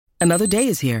Another day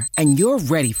is here, and you're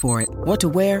ready for it. What to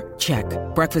wear? Check.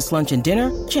 Breakfast, lunch, and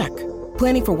dinner? Check.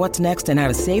 Planning for what's next and how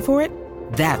to save for it?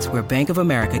 That's where Bank of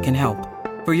America can help.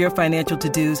 For your financial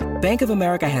to-dos, Bank of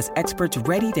America has experts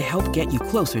ready to help get you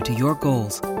closer to your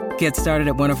goals. Get started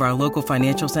at one of our local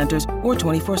financial centers or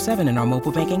 24/7 in our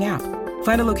mobile banking app.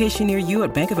 Find a location near you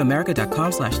at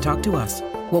bankofamerica.com/talktous.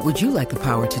 What would you like the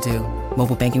power to do?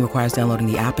 Mobile banking requires downloading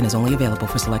the app and is only available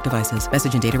for select devices.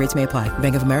 Message and data rates may apply.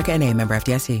 Bank of America N.A., member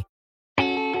FDIC.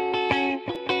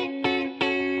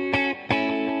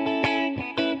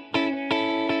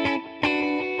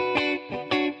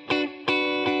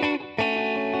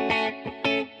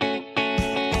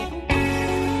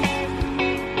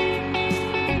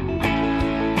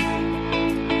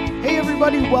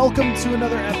 Welcome to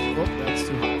another episode. Oh, that's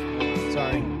too hot.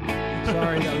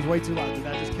 Sorry, that was way too loud. Did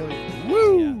that just kill you?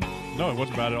 Woo! Yeah. No, it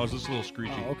wasn't bad. It was just a little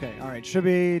screechy. Oh, okay, all right. Should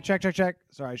be check.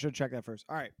 Sorry, I should check that first.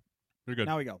 All right, you're good.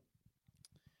 Now we go.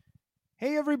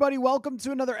 Hey, everybody. Welcome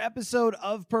to another episode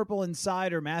of Purple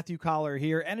Insider. Matthew Collar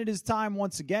here, and it is time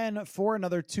once again for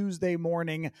another Tuesday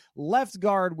morning left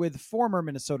guard with former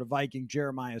Minnesota Viking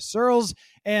Jeremiah Searles.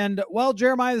 And, well,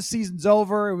 Jeremiah, the season's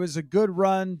over. It was a good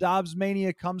run. Dobbs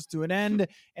Mania comes to an end,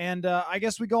 and I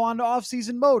guess we go on to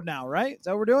off-season mode now, right? Is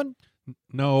that what we're doing?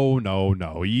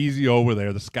 No. Easy over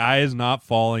there. The sky is not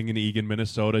falling in Eagan,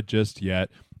 Minnesota just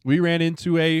yet. We ran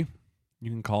into you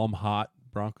can call them hot,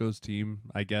 Broncos team,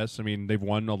 I guess. I mean, they've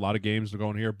won a lot of games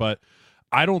going here, but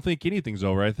I don't think anything's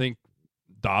over. I think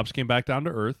Dobbs came back down to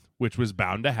earth, which was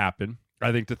bound to happen.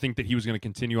 I think that he was going to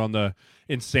continue on the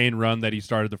insane run that he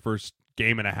started the first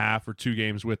game and a half or 2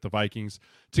 games with the Vikings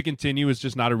to continue is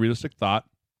just not a realistic thought.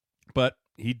 But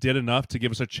he did enough to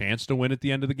give us a chance to win at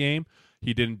the end of the game.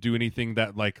 He didn't do anything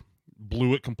that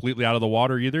blew it completely out of the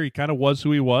water either. He kind of was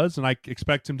who he was, and I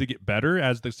expect him to get better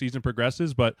as the season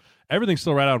progresses, but everything's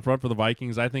still right out in front for the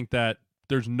Vikings. I think that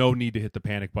there's no need to hit the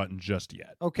panic button just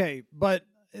yet. Okay, but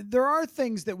there are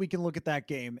things that we can look at that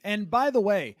game. And by the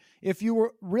way, if you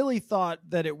really thought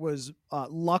that it was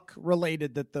luck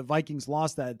related that the Vikings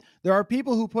lost that, there are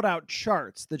people who put out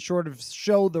charts that sort of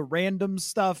show the random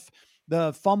stuff,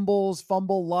 the fumbles,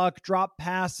 fumble luck, drop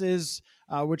passes,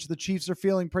 which the Chiefs are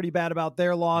feeling pretty bad about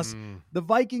their loss. The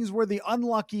Vikings were the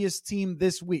unluckiest team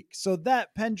this week. So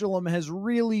that pendulum has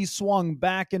really swung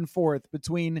back and forth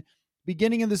between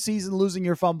beginning of the season, losing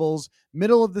your fumbles,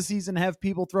 middle of the season, have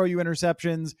people throw you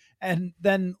interceptions, and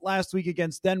then last week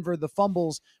against Denver, the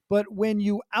fumbles. But when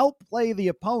you outplay the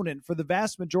opponent for the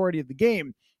vast majority of the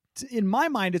game, in my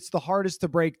mind, it's the hardest to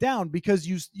break down because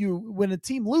you when a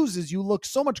team loses, you look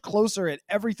so much closer at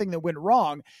everything that went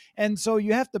wrong. And so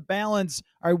you have to balance,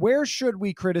 all right, where should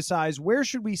we criticize? Where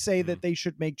should we say that they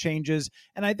should make changes?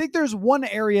 And I think there's one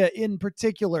area in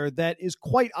particular that is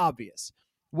quite obvious,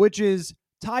 which is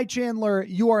Ty Chandler,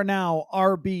 you are now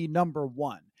RB number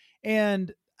 1.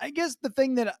 And I guess the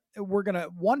thing that we're going to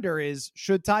wonder is,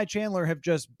 should Ty Chandler have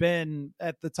just been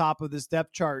at the top of this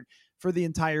depth chart for the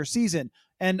entire season?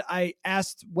 And I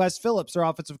asked Wes Phillips, our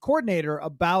offensive coordinator,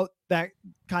 about that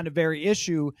kind of very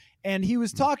issue. And he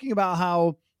was talking about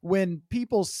how when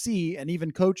people see, and even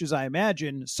coaches, I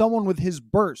imagine, someone with his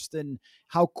burst and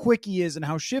how quick he is and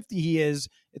how shifty he is,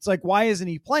 it's like, why isn't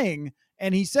he playing?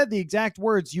 And he said the exact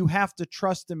words, you have to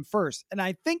trust him first. And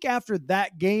I think after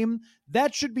that game,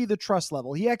 that should be the trust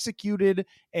level. He executed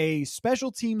a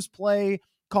special teams play,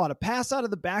 caught a pass out of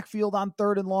the backfield on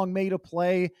 3rd and long, made a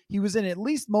play. He was in at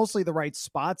least mostly the right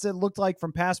spots, it looked like,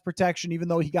 from pass protection, even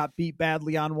though he got beat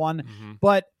badly on one.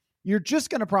 But you're just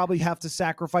going to probably have to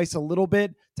sacrifice a little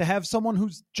bit to have someone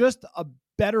who's just a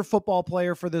better football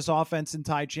player for this offense in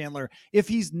Ty Chandler. If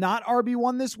he's not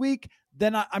RB1 this week,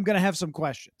 then I'm going to have some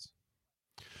questions.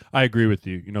 I agree with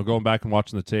you. Going back and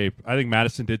watching the tape, I think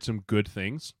Madison did some good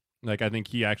things. I think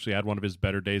he actually had one of his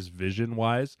better days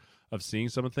vision-wise of seeing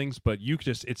some of the things, but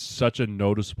it's such a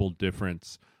noticeable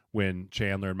difference when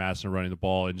Chandler and Madison are running the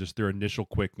ball and just their initial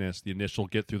quickness, the initial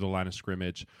get through the line of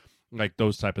scrimmage,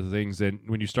 those type of things. And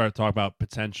when you start to talk about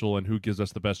potential and who gives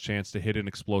us the best chance to hit an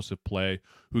explosive play,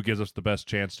 who gives us the best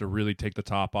chance to really take the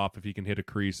top off if he can hit a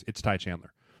crease, it's Ty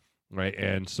Chandler, right?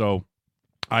 And so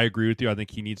I agree with you. I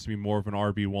think he needs to be more of an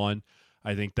RB1.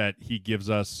 I think that he gives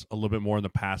us a little bit more in the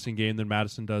passing game than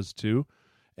Madison does too.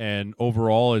 And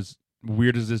overall, as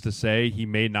weird as it is to say, he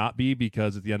may not be,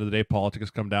 because at the end of the day, politics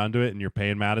come down to it, and you're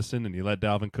paying Madison and you let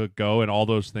Dalvin Cook go and all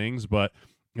those things. But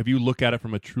if you look at it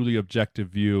from a truly objective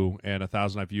view and a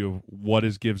thousand-eye view of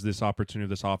what gives this opportunity of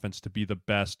this offense to be the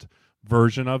best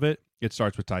version of it, it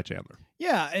starts with Ty Chandler.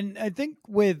 Yeah, and I think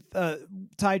with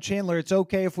Ty Chandler, it's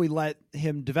okay if we let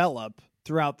him develop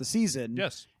throughout the season.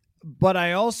 Yes. But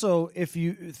I also, if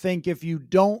you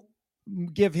don't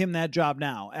give him that job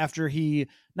now after he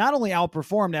not only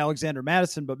outperformed Alexander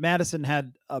Mattison, but Mattison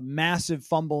had a massive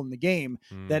fumble in the game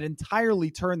that entirely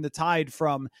turned the tide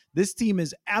from this team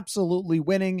is absolutely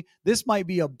winning. This might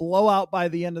be a blowout by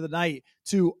the end of the night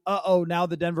to, now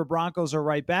the Denver Broncos are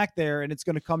right back there. And it's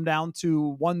going to come down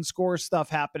to one score stuff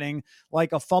happening,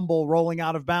 like a fumble rolling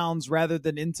out of bounds rather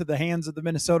than into the hands of the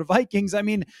Minnesota Vikings. I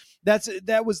mean,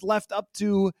 that was left up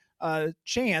to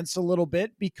chance a little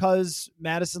bit because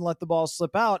Mattison let the ball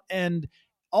slip out. And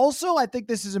also, I think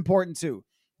this is important too,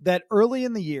 that early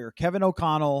in the year, Kevin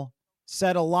O'Connell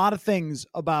said a lot of things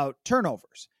about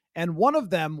turnovers. And one of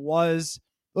them was,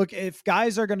 look, if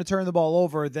guys are going to turn the ball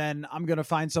over, then I'm going to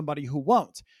find somebody who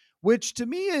won't, which to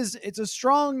me it's a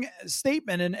strong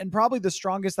statement and probably the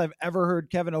strongest I've ever heard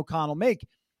Kevin O'Connell make.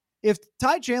 If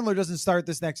Ty Chandler doesn't start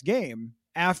this next game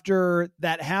after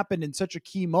that happened in such a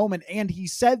key moment, and he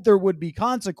said there would be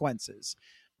consequences,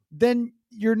 then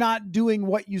you're not doing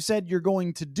what you said you're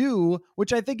going to do,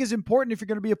 which I think is important if you're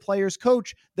going to be a player's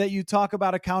coach, that you talk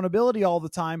about accountability all the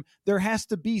time. There has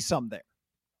to be some there.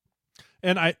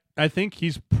 And I think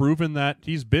he's proven that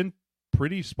he's been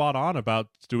pretty spot on about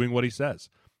doing what he says,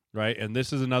 right? And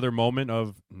this is another moment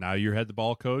of, now you're head the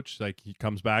ball coach. Like, he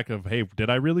comes back of, hey, did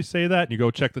I really say that? And you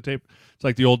go check the tape. It's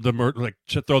like the old,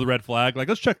 throw the red flag. Like,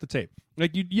 let's check the tape.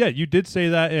 Like, you did say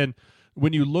that. And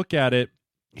when you look at it,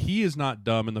 he is not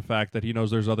dumb in the fact that he knows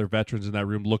there's other veterans in that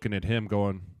room looking at him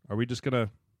going, are we just gonna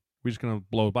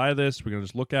blow by this? We're gonna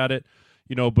just look at it,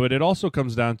 but it also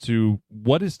comes down to,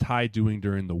 what is Ty doing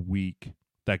during the week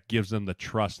that gives them the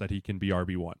trust that he can be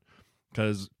RB1?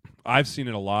 Because I've seen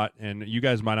it a lot, and you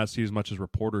guys might not see as much as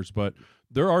reporters, but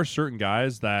there are certain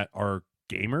guys that are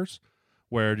gamers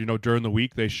where, during the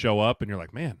week they show up and you're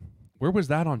like, man, where was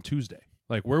that on Tuesday?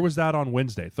 Like, where was that on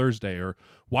Wednesday, Thursday, or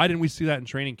why didn't we see that in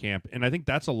training camp? And I think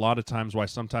that's a lot of times why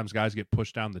sometimes guys get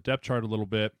pushed down the depth chart a little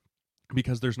bit,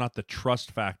 because there's not the trust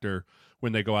factor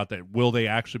when they go out there. Will they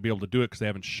actually be able to do it because they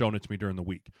haven't shown it to me during the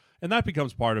week? And that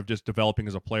becomes part of just developing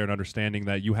as a player and understanding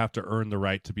that you have to earn the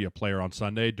right to be a player on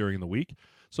Sunday during the week.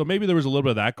 So maybe there was a little bit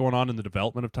of that going on in the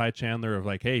development of Ty Chandler, of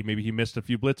like, hey, maybe he missed a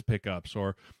few blitz pickups,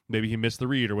 or maybe he missed the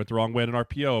read or went the wrong way in an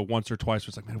RPO once or twice.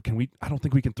 It's like, man, I don't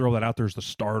think we can throw that out there as the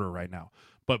starter right now.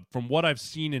 But from what I've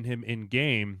seen in him in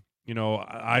game,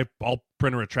 I'll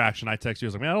print a retraction. I text you. I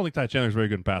was like, man, I don't think Ty Chandler's very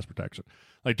good in pass protection.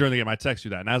 Like, during the game, I text you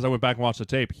that. And as I went back and watched the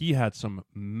tape, he had some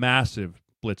massive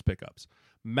blitz pickups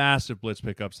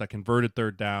that converted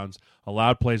third downs,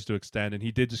 allowed plays to extend, and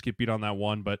he did just get beat on that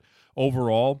one. But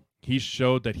overall, he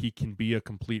showed that he can be a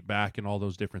complete back in all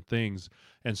those different things.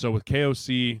 And so with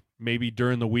KOC, maybe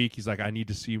during the week, he's like, I need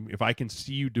to see, if I can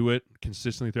see you do it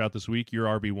consistently throughout this week, you're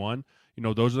RB1.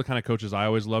 Those are the kind of coaches I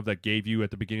always love, that gave you at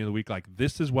the beginning of the week, like,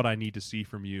 this is what I need to see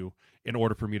from you in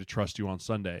order for me to trust you on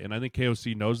Sunday. And I think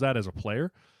KOC knows that as a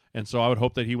player. And so I would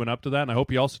hope that he went up to that. And I hope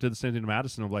he also did the same thing to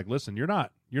Madison of like, listen, you're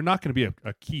not going to be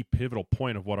a key pivotal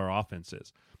point of what our offense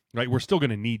is, right? We're still going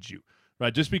to need you,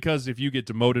 right? Just because if you get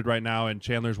demoted right now and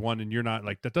Chandler's one and you're not,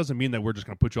 like, that doesn't mean that we're just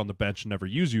going to put you on the bench and never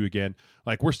use you again.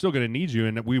 Like, we're still going to need you.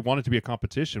 And we want it to be a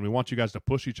competition. We want you guys to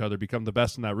push each other, become the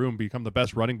best in that room, become the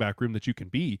best running back room that you can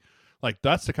be. Like,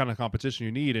 that's the kind of competition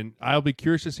you need. And I'll be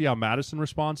curious to see how Madison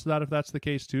responds to that, if that's the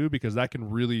case too, because that can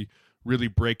really, really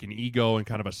break an ego and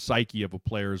kind of a psyche of a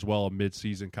player as well, a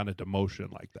midseason kind of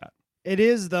demotion like that. It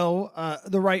is, though,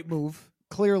 the right move,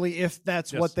 clearly, if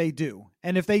that's what they do.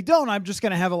 And if they don't, I'm just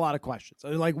going to have a lot of questions.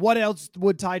 Like, what else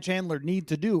would Ty Chandler need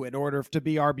to do in order to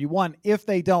be RB1 if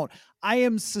they don't? I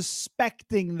am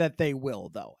suspecting that they will,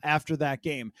 though, after that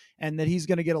game, and that he's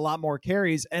going to get a lot more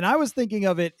carries. And I was thinking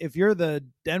of it, if you're the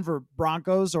Denver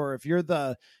Broncos, or if you're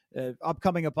the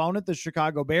upcoming opponent, the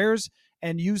Chicago Bears,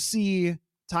 and you see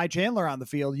Ty Chandler on the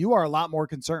field, you are a lot more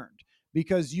concerned,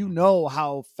 because you know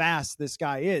how fast this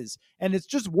guy is. And it's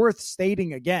just worth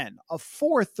stating again, a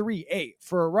 4.38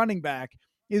 for a running back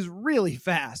is really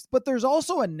fast, but there's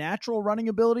also a natural running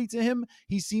ability to him.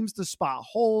 He seems to spot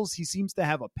holes. He seems to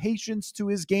have a patience to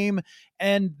his game.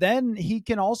 And then he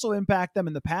can also impact them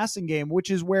in the passing game,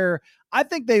 which is where I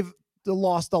think they've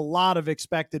lost a lot of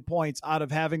expected points out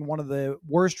of having one of the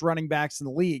worst running backs in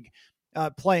the league,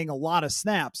 playing a lot of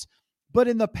snaps. But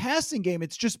in the passing game,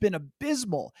 it's just been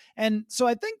abysmal. And so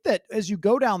I think that as you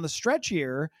go down the stretch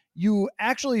here, you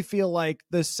actually feel like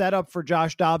the setup for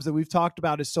Josh Dobbs that we've talked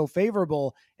about is so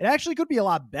favorable. It actually could be a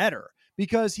lot better,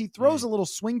 because he throws a little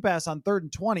swing pass on 3rd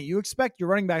and 20. You expect your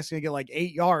running back's going to get like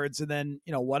 8 yards and then,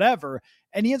 whatever.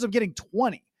 And he ends up getting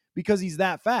 20 because he's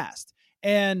that fast.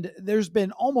 And there's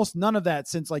been almost none of that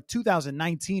since like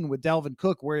 2019 with Dalvin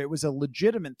Cook, where it was a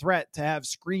legitimate threat to have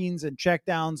screens and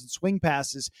checkdowns and swing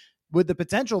passes. with the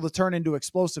potential to turn into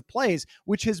explosive plays,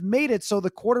 which has made it so the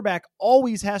quarterback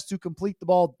always has to complete the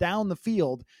ball down the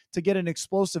field to get an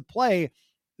explosive play.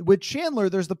 With Chandler,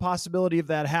 there's the possibility of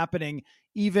that happening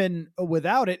even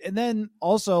without it. And then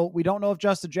also, we don't know if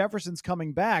Justin Jefferson's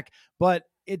coming back, but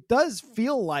it does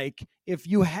feel like if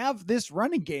you have this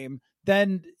running game,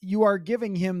 then you are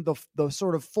giving him the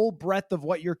sort of full breadth of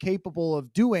what you're capable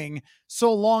of doing,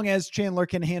 so long as Chandler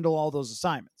can handle all those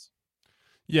assignments.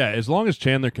 Yeah, as long as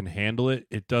Chandler can handle it,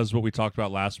 it does what we talked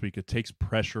about last week. It takes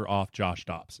pressure off Josh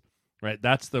Dobbs. Right,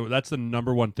 that's the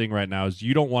number one thing right now is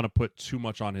you don't want to put too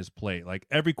much on his plate. Like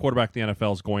every quarterback in the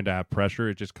NFL is going to have pressure.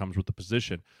 It just comes with the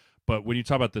position. But when you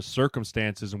talk about the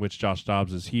circumstances in which Josh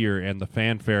Dobbs is here and the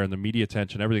fanfare and the media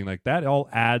attention, everything like that, it all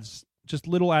adds just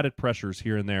little added pressures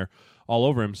here and there all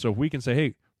over him. So if we can say,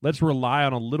 hey, let's rely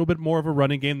on a little bit more of a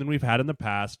running game than we've had in the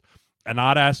past and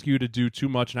not ask you to do too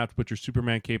much and have to put your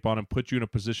Superman cape on and put you in a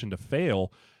position to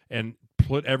fail and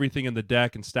put everything in the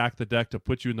deck and stack the deck to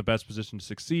put you in the best position to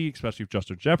succeed, especially if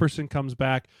Justin Jefferson comes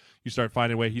back. He's starting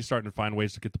to find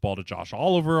ways to get the ball to Josh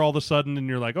Oliver all of a sudden, and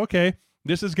you're like, okay,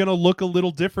 this is going to look a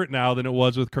little different now than it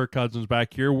was with Kirk Cousins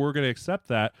back here. We're going to accept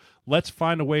that. Let's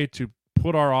find a way to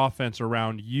put our offense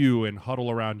around you and huddle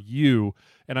around you,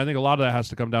 and I think a lot of that has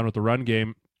to come down with the run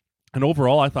game. And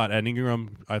overall, I thought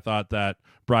Ingram, I thought that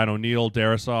Brian O'Neill,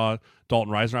 Darisaw,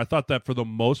 Dalton Reisner, I thought that for the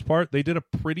most part, they did a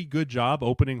pretty good job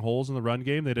opening holes in the run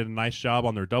game. They did a nice job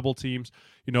on their double teams.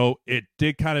 You know, it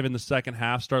did kind of in the second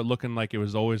half start looking like it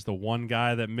was always the one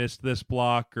guy that missed this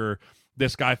block or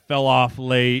this guy fell off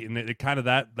late. And it kind of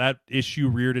that issue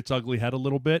reared its ugly head a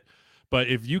little bit. But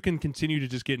if you can continue to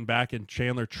just getting back and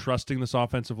Chandler trusting this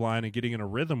offensive line and getting in a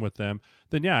rhythm with them,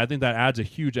 then yeah, I think that adds a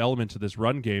huge element to this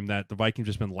run game that the Vikings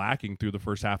just been lacking through the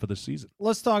first half of the season.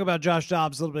 Let's talk about Josh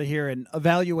Dobbs a little bit here and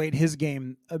evaluate his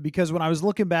game because when I was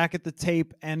looking back at the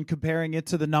tape and comparing it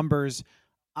to the numbers,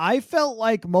 I felt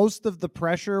like most of the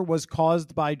pressure was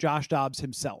caused by Josh Dobbs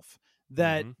himself.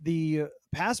 That the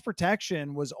pass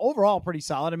protection was overall pretty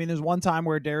solid. I mean, there's one time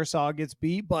where Darisaw gets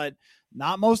beat, but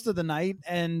not most of the night.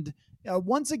 And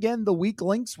once again, the weak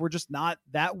links were just not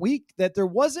that weak, that there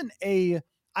wasn't I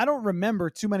don't remember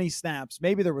too many snaps.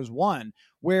 Maybe there was one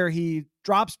where he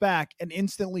drops back and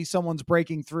instantly someone's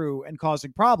breaking through and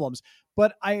causing problems.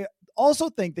 But I also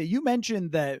think that you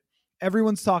mentioned that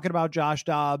everyone's talking about Josh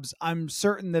Dobbs. I'm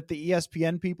certain that the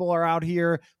ESPN people are out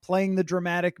here playing the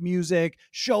dramatic music,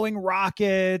 showing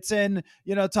rockets and,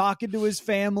 talking to his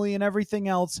family and everything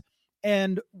else.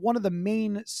 And one of the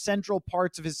main central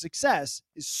parts of his success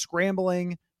is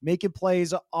scrambling, making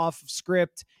plays off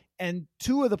script. And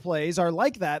two of the plays are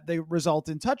like that. They result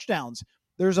in touchdowns.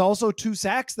 There's also 2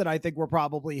 sacks that I think were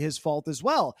probably his fault as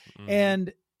well.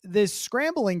 And this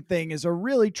scrambling thing is a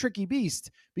really tricky beast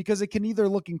because it can either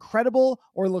look incredible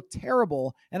or look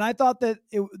terrible. And I thought that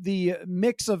the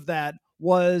mix of that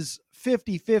was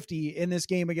 50-50 in this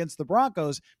game against the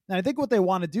Broncos. And I think what they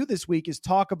want to do this week is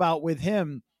talk about with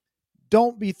him,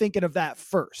 don't be thinking of that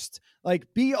first. Like,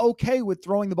 be okay with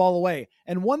throwing the ball away.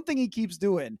 And one thing he keeps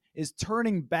doing is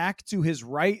turning back to his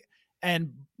right.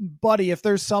 And buddy, if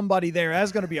there's somebody there,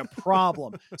 that's going to be a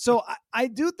problem. So I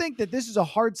do think that this is a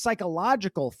hard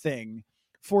psychological thing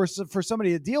for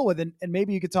somebody to deal with. And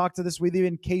maybe you could talk to this with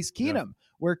even Case Keenum,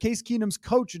 where Case Keenum's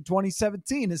coach in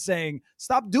 2017 is saying,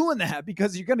 stop doing that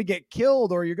because you're going to get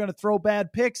killed or you're going to throw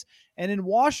bad picks. And in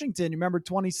Washington, remember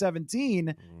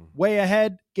 2017, way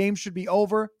ahead, game should be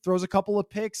over, throws a couple of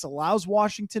picks, allows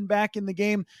Washington back in the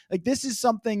game. Like, this is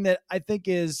something that I think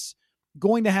is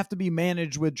going to have to be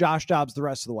managed with Josh Dobbs the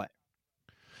rest of the way.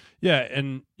 Yeah,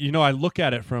 and I look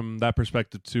at it from that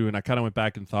perspective too, and I kind of went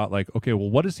back and thought like, okay, well,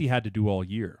 what has he had to do all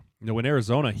year? In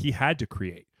Arizona, he had to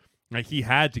create. Like, he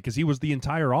had to, because he was the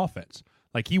entire offense.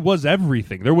 Like, he was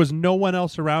everything. There was no one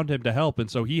else around him to help,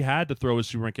 and so he had to throw his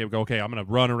Superman cape and go, okay, I'm going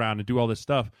to run around and do all this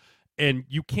stuff. And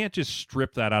you can't just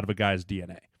strip that out of a guy's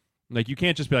DNA. Like, you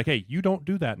can't just be like, hey, you don't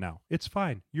do that now. It's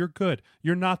fine. You're good.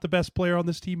 You're not the best player on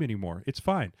this team anymore. It's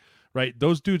fine. Right?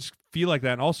 Those dudes feel like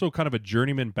that. And also kind of a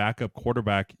journeyman backup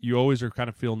quarterback, you always are kind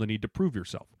of feeling the need to prove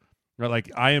yourself. Right?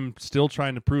 Like, I am still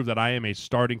trying to prove that I am a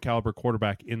starting caliber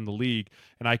quarterback in the league,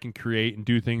 and I can create and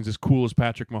do things as cool as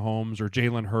Patrick Mahomes or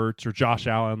Jalen Hurts or Josh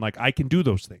Allen. Like, I can do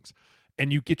those things.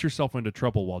 And you get yourself into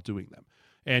trouble while doing them.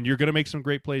 And you're going to make some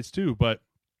great plays too, but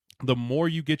the more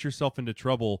you get yourself into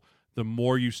trouble, the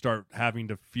more you start having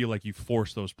to feel like you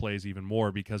force those plays even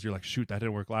more because you're like, shoot, that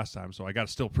didn't work last time, so I got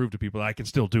to still prove to people that I can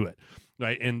still do it,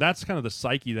 right? And that's kind of the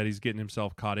psyche that he's getting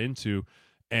himself caught into.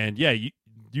 And, yeah,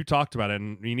 you talked about it.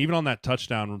 And, I mean, even on that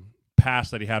touchdown pass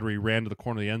that he had where he ran to the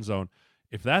corner of the end zone,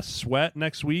 if that's Sweat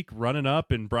next week running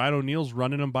up and Brian O'Neill's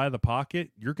running him by the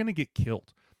pocket, you're going to get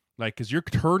killed. Like, because you're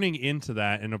turning into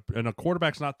that, and a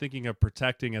quarterback's not thinking of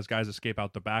protecting as guys escape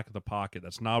out the back of the pocket.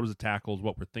 That's not as a tackle is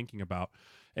what we're thinking about,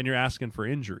 and you're asking for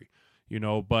injury,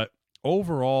 But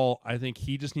overall, I think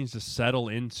he just needs to settle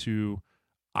into,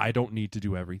 I don't need to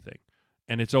do everything.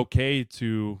 And it's okay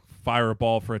to fire a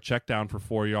ball for a check down for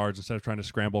 4 yards instead of trying to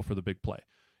scramble for the big play.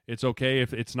 It's okay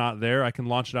if it's not there, I can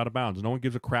launch it out of bounds. No one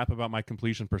gives a crap about my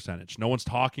completion percentage. No one's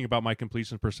talking about my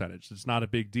completion percentage. It's not a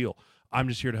big deal. I'm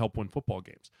just here to help win football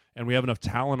games. And we have enough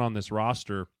talent on this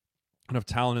roster, enough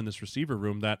talent in this receiver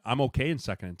room that I'm okay in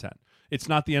 2nd and 10. It's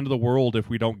not the end of the world if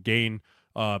we don't gain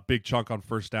a big chunk on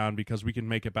first down because we can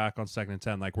make it back on 2nd and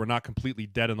 10. Like, we're not completely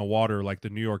dead in the water like the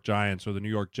New York Giants or the New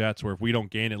York Jets, where if we don't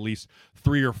gain at least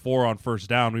 3 or 4 on first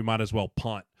down, we might as well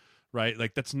punt. Right?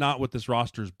 Like, that's not what this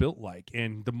roster is built like.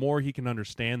 And the more he can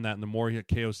understand that and the more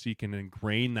KOC can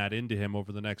ingrain that into him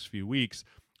over the next few weeks,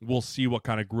 we'll see what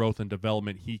kind of growth and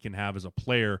development he can have as a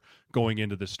player going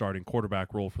into this starting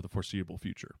quarterback role for the foreseeable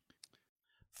future.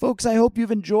 Folks, I hope you've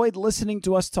enjoyed listening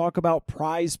to us talk about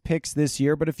Prize Picks this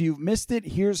year, but if you've missed it,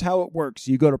 here's how it works.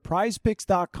 You go to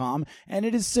prizepicks.com, and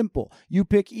it is simple. You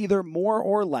pick either more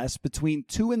or less between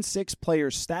 2 and 6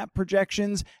 players' stat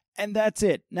projections, and that's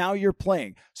it. Now you're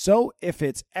playing. So if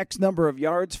it's X number of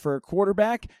yards for a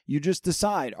quarterback, you just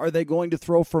decide, are they going to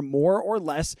throw for more or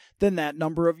less than that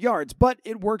number of yards? But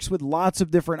it works with lots of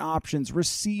different options,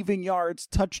 receiving yards,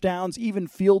 touchdowns, even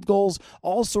field goals,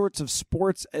 all sorts of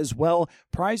sports as well.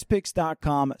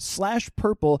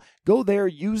 prizepicks.com/purple. Go there,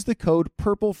 use the code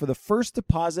PURPLE for the first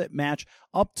deposit match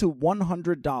up to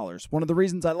 $100. One of the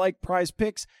reasons I like Prize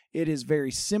Picks, it is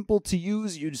very simple to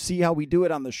use. You see how we do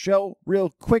it on the show, real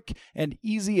quick and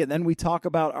easy, and then we talk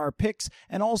about our picks,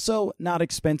 and also not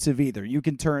expensive either. You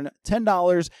can turn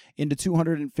 $10 into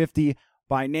 $250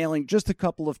 by nailing just a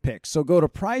couple of picks. So go to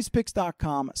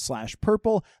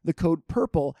prizepicks.com/purple, the code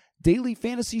PURPLE, daily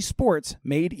fantasy sports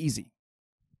made easy.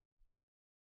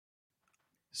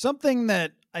 Something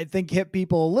that I think hit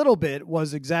people a little bit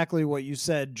was exactly what you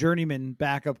said, journeyman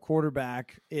backup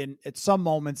quarterback at some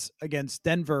moments against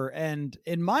Denver. And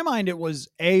in my mind, it was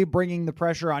bringing the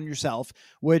pressure on yourself,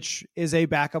 which is a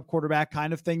backup quarterback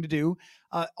kind of thing to do.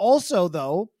 Also,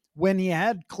 though, when he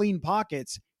had clean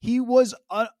pockets, he was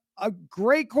a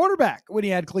great quarterback when he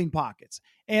had clean pockets.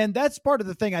 And that's part of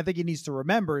the thing I think he needs to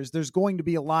remember is there's going to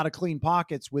be a lot of clean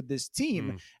pockets with this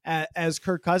team as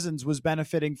Kirk Cousins was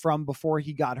benefiting from before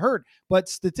he got hurt. But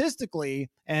statistically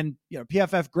and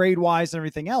PFF grade wise and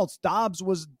everything else, Dobbs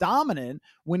was dominant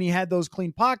when he had those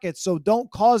clean pockets. So don't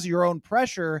cause your own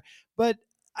pressure. But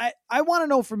I want to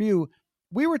know from you,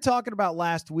 we were talking about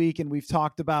last week and we've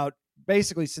talked about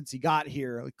basically since he got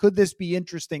here, could this be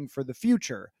interesting for the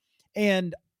future?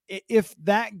 And if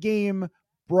that game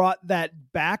brought that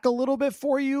back a little bit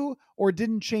for you or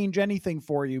didn't change anything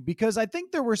for you, because I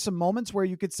think there were some moments where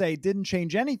you could say didn't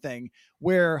change anything,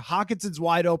 where Hawkinson's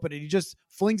wide open and he just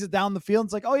flings it down the field.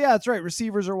 It's like, oh yeah, that's right.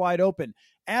 Receivers are wide open.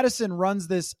 Addison runs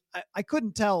this. I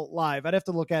couldn't tell live. I'd have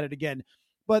to look at it again,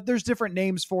 but there's different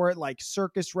names for it, like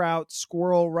circus route,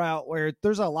 squirrel route, where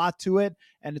there's a lot to it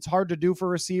and it's hard to do for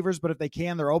receivers, but if they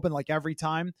can, they're open like every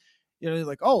time.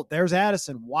 Like, oh, there's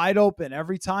Addison wide open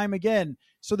every time again.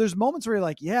 So there's moments where you're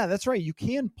like, yeah, that's right. You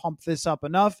can pump this up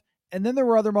enough. And then there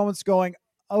were other moments going,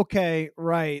 okay,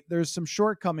 right. There's some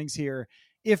shortcomings here.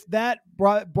 If that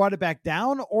brought it back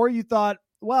down, or you thought,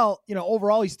 well,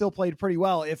 overall he still played pretty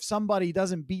well. If somebody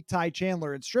doesn't beat Ty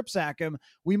Chandler and strip sack him,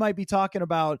 we might be talking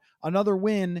about another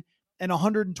win and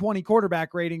 120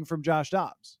 quarterback rating from Josh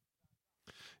Dobbs.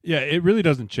 Yeah, it really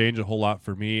doesn't change a whole lot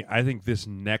for me. I think this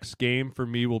next game for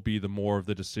me will be the more of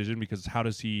the decision, because how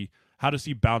does he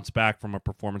bounce back from a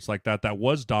performance like that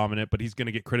was dominant, but he's going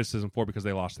to get criticism for because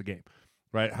they lost the game,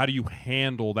 right? How do you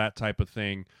handle that type of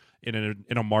thing in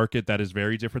a market that is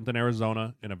very different than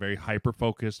Arizona, in a very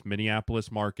hyper-focused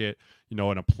Minneapolis market, in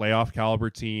a playoff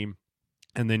caliber team,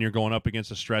 and then you're going up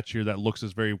against a stretch here that looks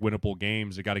as very winnable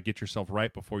games. You got to get yourself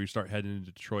right before you start heading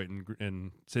into Detroit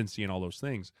and Cincy and all those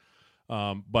things.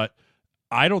 But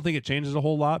I don't think it changes a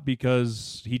whole lot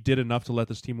because he did enough to let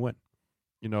this team win.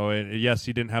 And yes,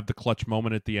 he didn't have the clutch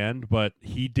moment at the end, but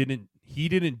he didn't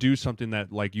do something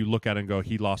that like you look at and go,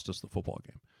 he lost us the football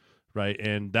game, right?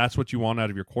 And that's what you want out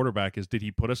of your quarterback is, did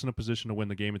he put us in a position to win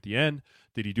the game at the end?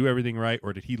 Did he do everything right?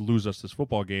 Or did he lose us this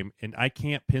football game? And I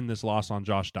can't pin this loss on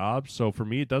Josh Dobbs. So for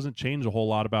me, it doesn't change a whole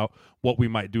lot about what we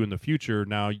might do in the future.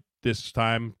 Now, this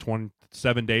time,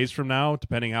 27 days from now,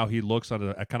 depending how he looks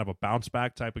on a kind of a bounce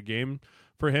back type of game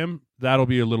for him, that'll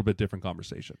be a little bit different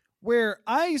conversation. Where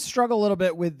I struggle a little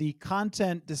bit with the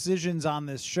content decisions on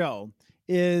this show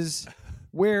is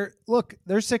where, look,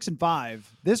 they're 6-5.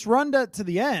 This run to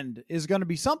the end is going to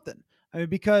be something. I mean,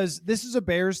 because this is a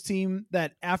Bears team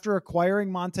that after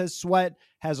acquiring Montez Sweat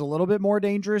has a little bit more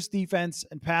dangerous defense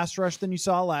and pass rush than you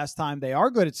saw last time. They are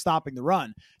good at stopping the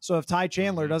run. So if Ty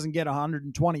Chandler doesn't get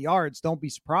 120 yards, don't be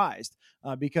surprised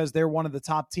because they're one of the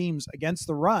top teams against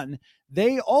the run.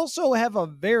 They also have a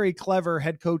very clever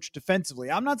head coach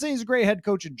defensively. I'm not saying he's a great head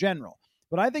coach in general,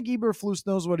 but I think Eberflus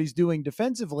knows what he's doing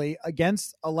defensively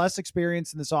against a less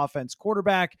experienced in this offense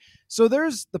quarterback. So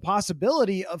there's the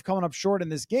possibility of coming up short in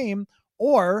this game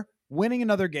or winning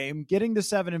another game, getting to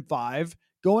 7-5,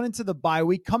 going into the bye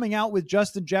week, coming out with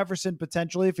Justin Jefferson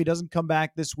potentially if he doesn't come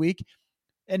back this week,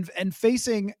 and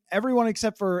facing everyone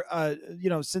except for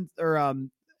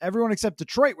everyone except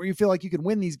Detroit, where you feel like you can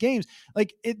win these games.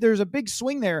 Like there's a big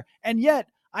swing there, and yet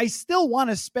I still want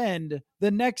to spend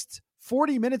the next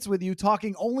 40 minutes with you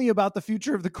talking only about the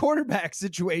future of the quarterback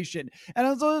situation. And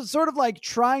I was sort of like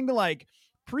trying to like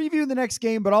preview the next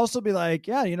game, but also be like,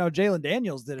 yeah, Jalen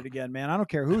Daniels did it again, man. I don't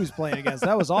care who he's playing against.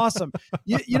 That was awesome.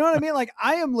 You know what I mean? Like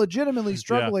I am legitimately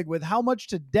struggling with how much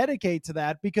to dedicate to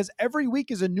that because every week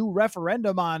is a new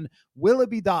referendum on will it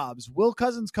be Dobbs? Will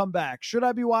Cousins come back? Should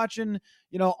I be watching,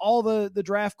 all the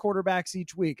draft quarterbacks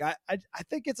each week? I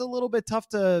think it's a little bit tough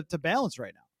to balance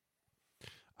right now.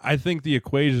 I think the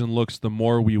equation looks the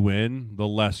more we win, the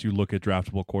less you look at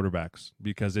draftable quarterbacks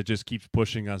because it just keeps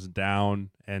pushing us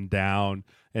down and down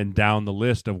and down the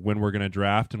list of when we're going to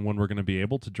draft and when we're going to be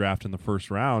able to draft in the first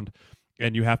round.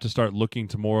 And you have to start looking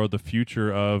to more of the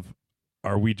future of,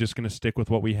 are we just going to stick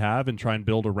with what we have and try and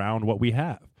build around what we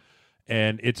have?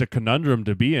 And it's a conundrum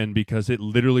to be in because it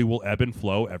literally will ebb and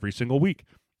flow every single week.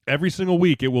 Every single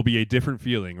week, it will be a different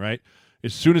feeling, right?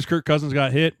 As soon as Kirk Cousins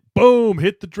got hit, boom,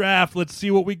 hit the draft. Let's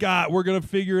see what we got. We're going to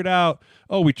figure it out.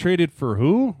 Oh, we traded for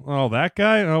who? Oh, that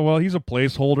guy? Oh, well, he's a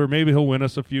placeholder. Maybe he'll win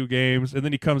us a few games. And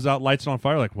then he comes out, lights on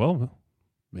fire, like, well,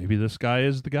 maybe this guy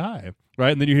is the guy,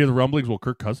 right? And then you hear the rumblings, well,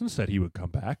 Kirk Cousins said he would come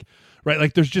back, right?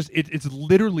 Like there's just, it's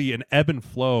literally an ebb and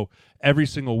flow every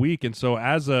single week. And so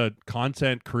as a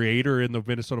content creator in the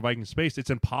Minnesota Vikings space, it's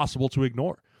impossible to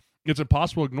ignore. It's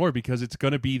impossible to ignore because it's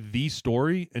going to be the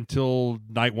story until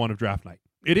night one of draft night.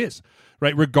 It is,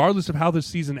 right? Regardless of how the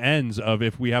season ends, of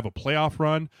if we have a playoff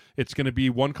run, it's going to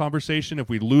be one conversation. If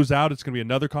we lose out, it's going to be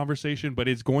another conversation. But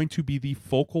it's going to be the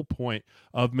focal point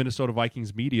of Minnesota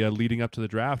Vikings media leading up to the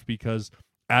draft because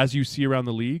as you see around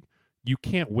the league, you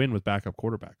can't win with backup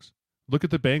quarterbacks. Look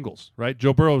at the Bengals, right?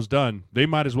 Joe Burrow's done. They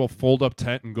might as well fold up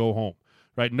tent and go home,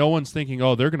 right? No one's thinking,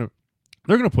 oh, they're going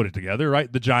to put it together,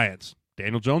 right? The Giants.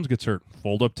 Daniel Jones gets hurt,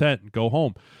 fold up tent and go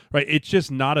home, right? It's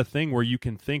just not a thing where you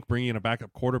can think bringing in a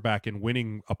backup quarterback and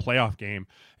winning a playoff game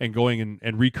and going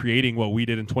and recreating what we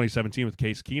did in 2017 with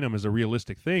Case Keenum is a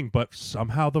realistic thing. But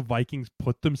somehow the Vikings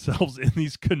put themselves in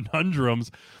these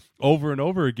conundrums over and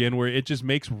over again where it just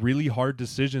makes really hard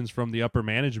decisions from the upper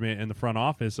management and the front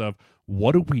office of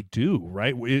what do we do,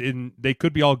 right? And they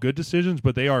could be all good decisions,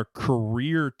 but they are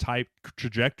career type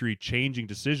trajectory changing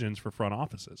decisions for front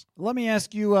offices. Let me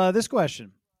ask you this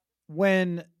question.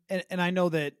 And I know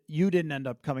that you didn't end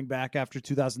up coming back after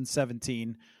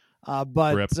 2017,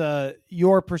 but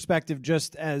your perspective,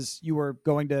 just as you were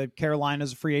going to Carolina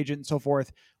as a free agent and so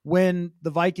forth, when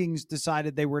the Vikings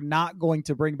decided they were not going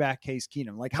to bring back Case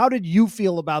Keenum, like how did you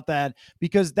feel about that?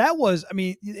 Because that was, I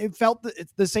mean, it felt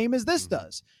it's the same as this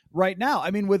does right now. I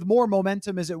mean, with more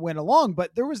momentum as it went along,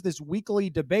 but there was this weekly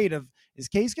debate of, is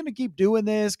Case going to keep doing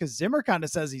this? Because Zimmer kind of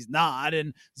says he's not,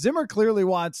 and Zimmer clearly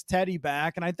wants Teddy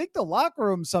back, and I think the locker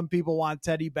room, some people want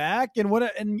Teddy back,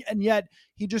 and yet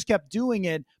he just kept doing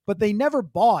it, but they never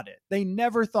bought it. They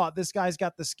never thought this guy's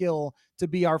got the skill to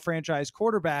be our franchise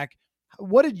quarterback.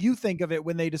 What did you think of it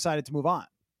when they decided to move on?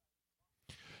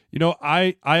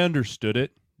 I understood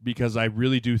it because I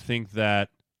really do think that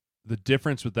the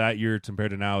difference with that year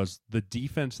compared to now is the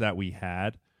defense that we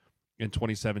had in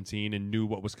 2017 and knew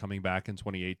what was coming back in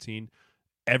 2018.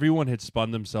 Everyone had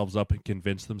spun themselves up and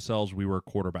convinced themselves we were a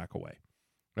quarterback away,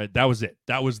 right? That was it.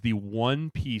 That was the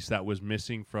one piece that was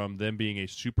missing from them being a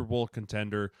Super Bowl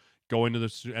contender, going to the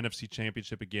NFC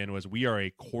Championship again, was we are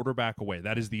a quarterback away.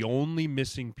 That is the only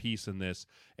missing piece in this,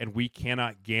 and we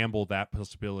cannot gamble that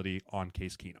possibility on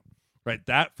Case Keenum, right?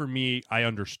 That, for me, I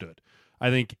understood. I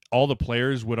think all the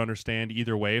players would understand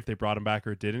either way if they brought him back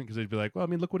or didn't, because they'd be like, well, I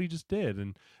mean, look what he just did.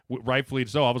 And rightfully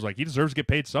so. I was like, he deserves to get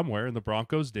paid somewhere, and the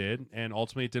Broncos did. And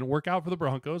ultimately, it didn't work out for the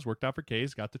Broncos. Worked out for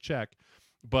Case, got the check.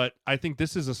 But I think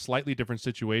this is a slightly different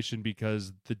situation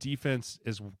because the defense,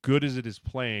 as good as it is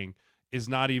playing, is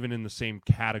not even in the same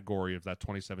category of that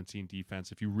 2017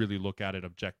 defense if you really look at it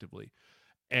objectively.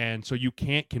 And so you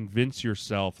can't convince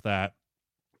yourself that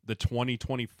the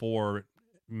 2024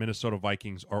 Minnesota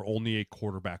Vikings are only a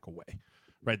quarterback away,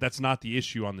 right? That's not the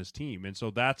issue on this team. And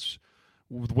so that's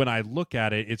when I look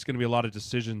at it, it's going to be a lot of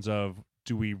decisions of,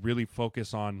 do we really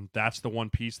focus on that's the one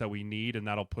piece that we need and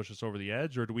that'll push us over the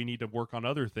edge, or do we need to work on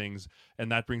other things,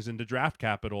 and that brings into draft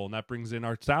capital and that brings in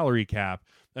our salary cap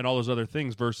and all those other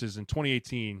things, versus in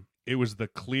 2018 it was the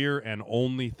clear and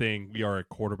only thing: we are a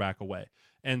quarterback away.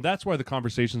 And that's why the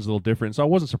conversation's a little different. So I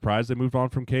wasn't surprised they moved on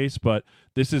from Case, but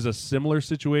this is a similar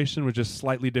situation with just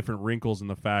slightly different wrinkles in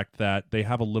the fact that they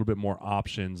have a little bit more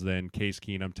options than Case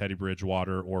Keenum, Teddy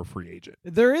Bridgewater, or free agent.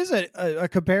 There is a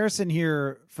comparison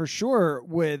here for sure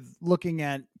with looking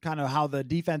at kind of how the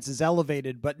defense is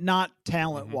elevated, but not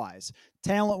talent-wise.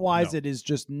 Talent-wise, No. It is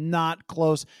just not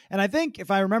close. And I think, if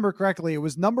I remember correctly, it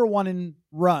was number 1 in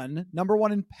run, number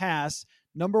 1 in pass,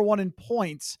 number 1 in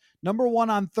points, number 1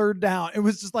 on third down. It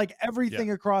was just like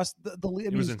everything across the league.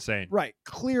 It was insane. Right.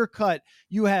 Clear cut.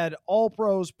 You had all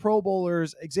pros, Pro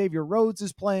Bowlers. Xavier Rhodes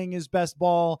is playing his best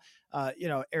ball.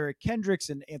 Eric Kendricks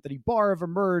and Anthony Barr have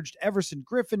emerged. Everson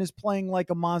Griffin is playing like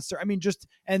a monster. I mean,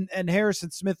 and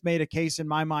Harrison Smith made a case in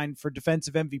my mind for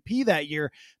defensive MVP that year.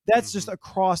 That's just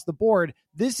across the board.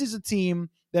 This is a team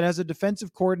that has a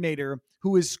defensive coordinator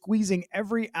who is squeezing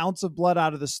every ounce of blood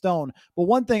out of the stone. But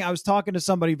one thing, I was talking to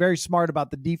somebody very smart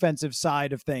about the defensive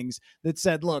side of things that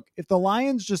said, look, if the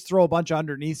Lions just throw a bunch of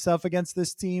underneath stuff against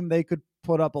this team, they could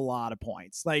put up a lot of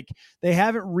points. Like, they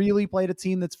haven't really played a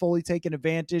team that's fully taken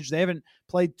advantage. They haven't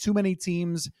played too many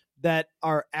teams that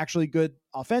are actually good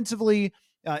offensively,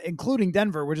 including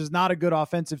Denver, which is not a good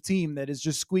offensive team that is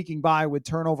just squeaking by with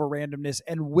turnover randomness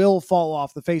and will fall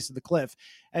off the face of the cliff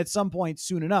at some point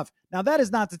soon enough. Now, that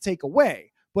is not to take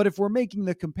away, but if we're making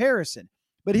the comparison,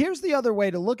 but here's the other way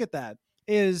to look at that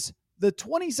is the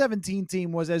 2017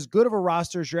 team was as good of a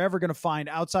roster as you're ever going to find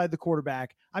outside the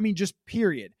quarterback. I mean, just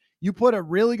period. You put a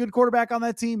really good quarterback on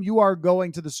that team, you are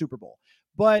going to the Super Bowl.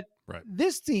 But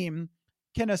This team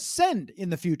can ascend in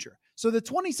the future. So the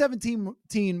 2017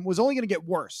 team was only going to get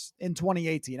worse in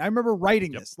 2018. I remember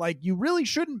writing this. Like, you really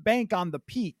shouldn't bank on the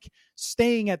peak,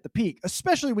 staying at the peak,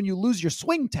 especially when you lose your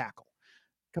swing tackle.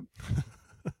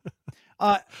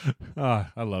 I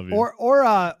love you.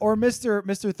 Or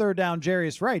Mr. Third Down,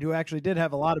 Jarius Wright, who actually did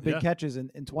have a lot of big catches in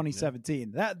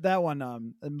 2017. That one,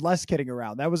 I'm less kidding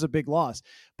around. That was a big loss.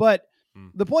 But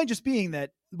the point just being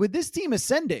that with this team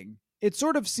ascending, it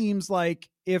sort of seems like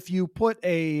if you put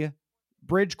a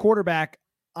bridge quarterback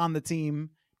on the team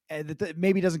that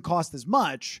maybe doesn't cost as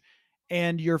much,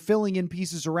 and you're filling in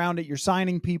pieces around it, you're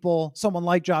signing people, someone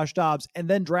like Josh Dobbs, and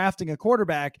then drafting a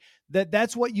quarterback,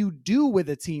 that's what you do with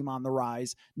a team on the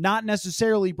rise, not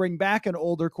necessarily bring back an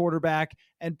older quarterback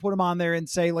and put him on there and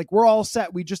say, like, we're all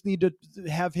set, we just need to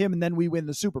have him, and then we win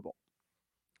the Super Bowl.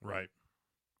 Right.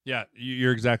 Yeah,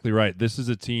 you're exactly right. This is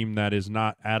a team that is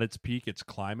not at its peak, it's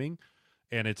climbing,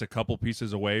 and it's a couple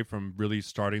pieces away from really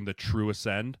starting the true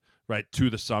ascend, right, to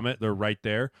the summit. They're right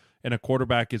there, and a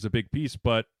quarterback is a big piece,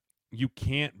 but you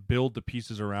can't build the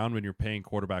pieces around when you're paying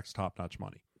quarterbacks top-notch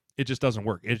money. It just doesn't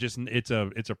work. It's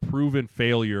a proven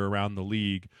failure around the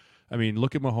league. I mean,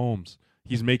 look at Mahomes.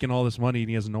 He's making all this money and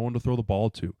he has no one to throw the ball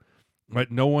to.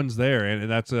 Right? No one's there, and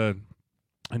that's I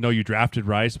know you drafted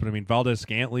Rice, but I mean,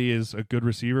 Valdez-Scantling is a good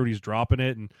receiver, but he's dropping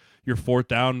it, and you're 4th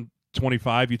down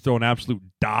 25, you throw an absolute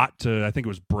dot to, I think it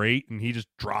was Brait, and he just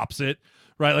drops it.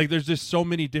 Right? Like, there's just so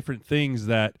many different things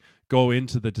that go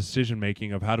into the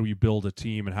decision-making of how do we build a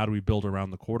team and how do we build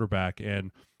around the quarterback.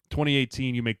 And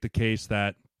 2018, you make the case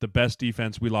that the best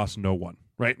defense, we lost no one,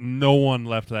 right? No one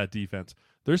left that defense.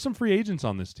 There's some free agents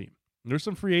on this team. There's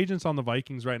some free agents on the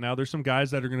Vikings right now. There's some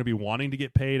guys that are going to be wanting to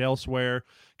get paid elsewhere,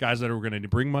 guys that are going to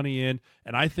bring money in.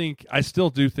 And I still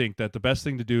do think that the best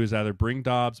thing to do is either bring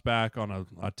Dobbs back on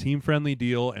a team-friendly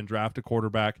deal and draft a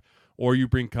quarterback, or you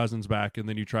bring Cousins back and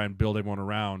then you try and build everyone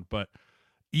around. But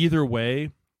either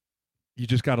way, you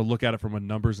just got to look at it from a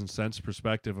numbers and cents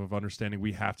perspective of understanding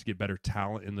we have to get better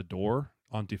talent in the door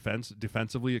on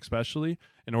defensively especially.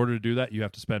 In order to do that, you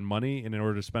have to spend money, and in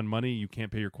order to spend money, you can't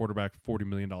pay your quarterback $40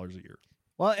 million a year.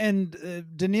 Well, and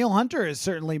Danielle Hunter has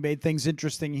certainly made things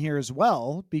interesting here as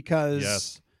well,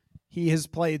 because he has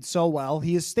played so well.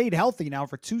 He has stayed healthy now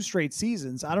for 2 straight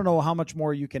seasons. I don't know how much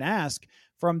more you can ask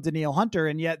from Danielle Hunter,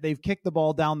 and yet they've kicked the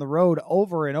ball down the road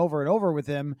over and over and over with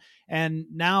him. And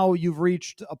now you've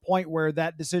reached a point where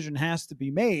that decision has to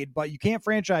be made, but you can't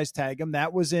franchise tag him.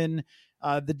 That was in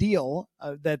the deal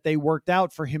that they worked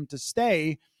out for him to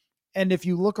stay. And if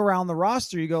you look around the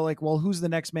roster, you go like, well, who's the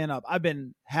next man up? I've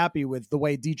been happy with the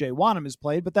way DJ Wanham has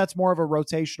played, but that's more of a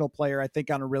rotational player, I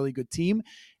think, on a really good team.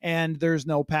 And there's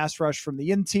no pass rush from the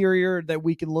interior that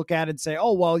we can look at and say,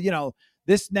 oh, well,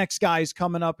 this next guy is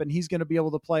coming up and he's going to be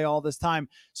able to play all this time.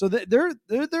 So there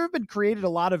have been created a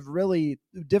lot of really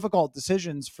difficult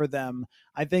decisions for them,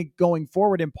 I think, going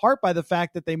forward, in part by the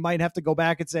fact that they might have to go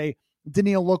back and say,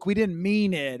 Daniil, look, we didn't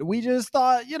mean it. We just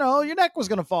thought, your neck was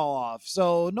going to fall off.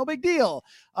 So no big deal,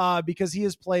 because he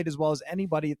has played as well as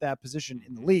anybody at that position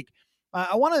in the league.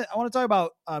 I want to talk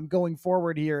about going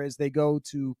forward here as they go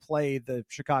to play the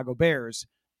Chicago Bears.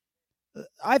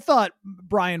 I thought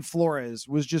Brian Flores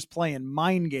was just playing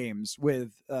mind games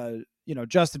with,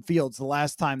 Justin Fields the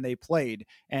last time they played,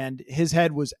 and his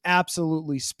head was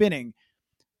absolutely spinning.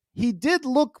 He did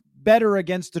look better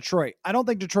against Detroit. I don't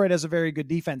think Detroit has a very good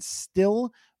defense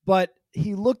still, but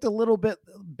he looked a little bit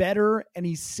better, and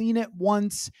he's seen it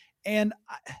once. And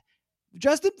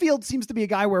Justin Fields seems to be a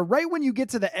guy where right when you get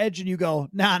to the edge and you go,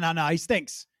 nah, he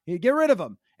stinks. You get rid of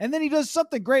him. And then he does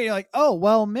something great. You're like, oh,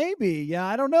 well, maybe. Yeah,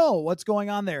 I don't know what's going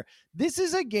on there. This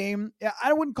is a game.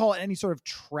 I wouldn't call it any sort of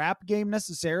trap game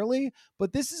necessarily,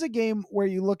 but this is a game where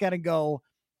you look at it and go,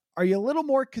 are you a little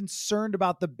more concerned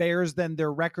about the Bears than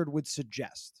their record would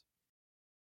suggest?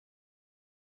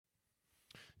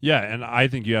 Yeah, and I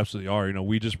think you absolutely are.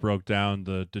 We just broke down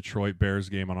the Detroit Bears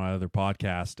game on our other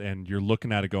podcast, and you're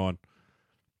looking at it going,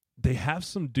 they have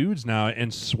some dudes now,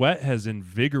 and Sweat has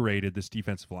invigorated this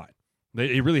defensive line.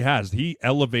 It really has. He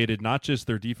elevated not just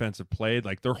their defensive play,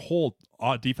 like their whole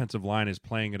defensive line is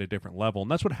playing at a different level. And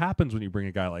that's what happens when you bring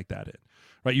a guy like that in,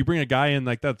 right? You bring a guy in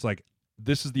like that's like,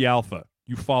 this is the alpha.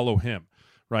 You follow him,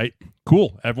 right?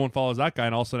 Cool. Everyone follows that guy,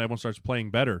 and all of a sudden everyone starts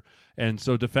playing better. And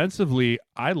so defensively,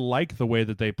 I like the way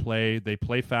that they play. They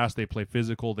play fast. They play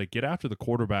physical. They get after the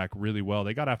quarterback really well.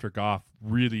 They got after Goff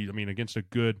really, against a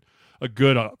good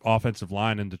offensive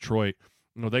line in Detroit.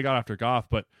 They got after Goff,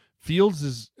 but Fields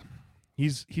is...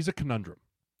 He's a conundrum.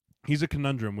 He's a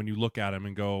conundrum when you look at him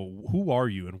and go, who are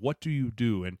you and what do you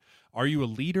do? And are you a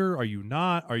leader? Are you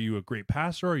not? Are you a great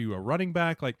passer? Are you a running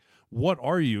back? Like, what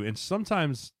are you? And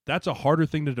sometimes that's a harder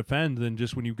thing to defend than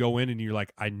just when you go in and you're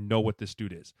like, I know what this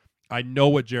dude is. I know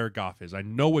what Jared Goff is. I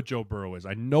know what Joe Burrow is.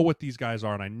 I know what these guys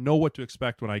are, and I know what to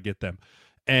expect when I get them.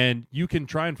 And you can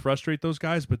try and frustrate those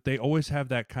guys, but they always have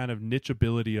that kind of niche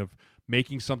ability of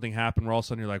making something happen where all of a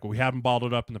sudden you're like, well, we haven't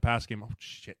bottled it up in the pass game. Oh,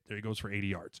 shit, there he goes for 80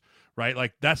 yards, right?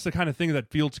 Like, that's the kind of thing that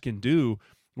Fields can do,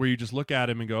 where you just look at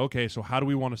him and go, okay, so how do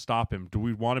we want to stop him? Do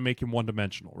we want to make him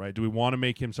one-dimensional, right? Do we want to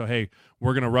make him so, hey,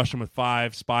 we're going to rush him with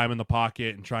 5, spy him in the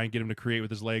pocket, and try and get him to create with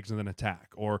his legs and then attack?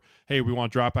 Or, hey, we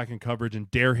want to drop back in coverage and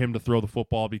dare him to throw the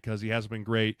football because he hasn't been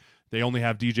great. They only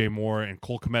have DJ Moore, and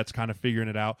Cole Kmet's kind of figuring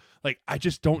it out. Like, I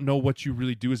just don't know what you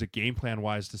really do as a game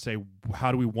plan-wise to say,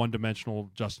 how do we one-dimensional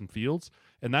Justin Fields?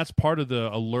 And that's part of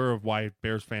the allure of why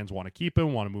Bears fans want to keep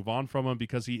him, want to move on from him,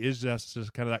 because he is just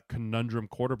kind of that conundrum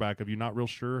quarterback of you're not real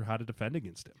sure how to defend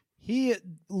against him. He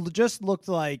just looked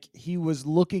like he was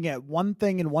looking at one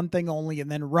thing and one thing only and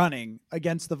then running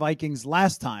against the Vikings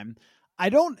last time. I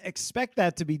don't expect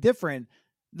that to be different.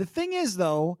 The thing is,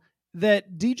 though,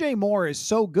 that DJ Moore is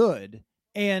so good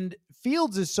and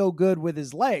Fields is so good with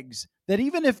his legs that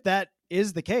even if that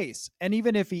is the case, and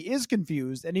even if he is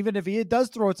confused, and even if he does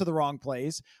throw it to the wrong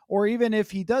place, or even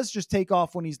if he does just take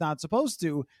off when he's not supposed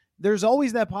to, there's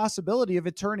always that possibility of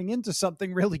it turning into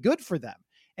something really good for them.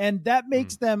 And that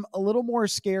makes them a little more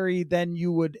scary than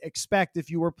you would expect if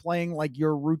you were playing like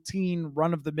your routine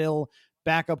run-of-the-mill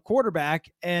backup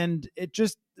quarterback. And it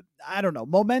just, I don't know.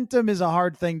 Momentum is a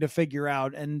hard thing to figure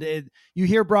out. And you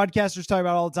hear broadcasters talk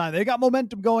about all the time. They got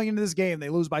momentum going into this game. They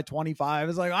lose by 25.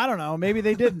 It's like, I don't know. Maybe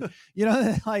they didn't,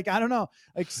 like, I don't know.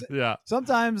 Like, yeah.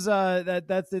 Sometimes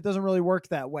it doesn't really work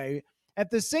that way.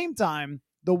 At the same time,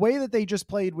 the way that they just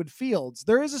played with Fields,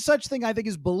 there is a such thing I think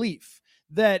is belief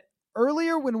that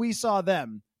earlier when we saw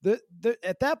them,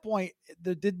 at that point,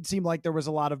 there didn't seem like there was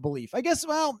a lot of belief. I guess,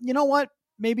 well, you know what?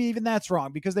 Maybe even that's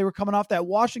wrong because they were coming off that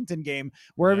Washington game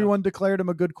where everyone declared him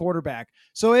a good quarterback.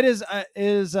 So it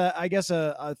is I guess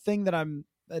a thing that I'm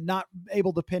not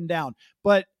able to pin down,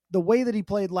 but the way that he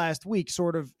played last week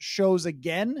sort of shows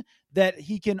again that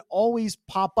he can always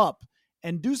pop up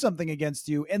and do something against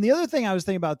you. And the other thing I was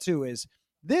thinking about too is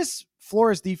this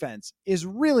Flores defense is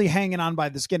really hanging on by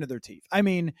the skin of their teeth. I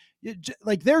mean,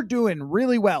 like they're doing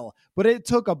really well, but it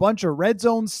took a bunch of red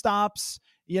zone stops,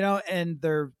 and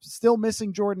they're still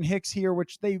missing Jordan Hicks here,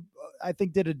 which they, I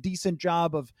think, did a decent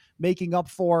job of making up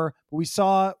for. We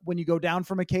saw when you go down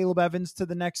from a Caleb Evans to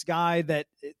the next guy that,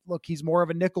 look, he's more of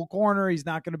a nickel corner. He's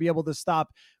not going to be able to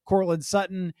stop Cortland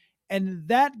Sutton. And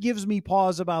that gives me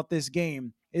pause about this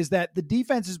game, is that the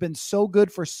defense has been so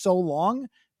good for so long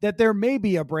that there may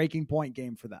be a breaking point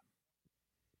game for them.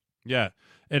 Yeah.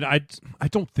 And I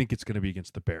don't think it's going to be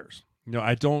against the Bears.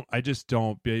 I just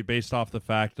don't, based off the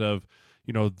fact of,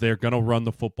 they're going to run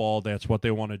the football. That's what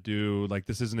they want to do. Like,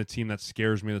 this isn't a team that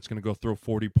scares me that's going to go throw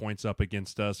 40 points up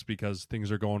against us because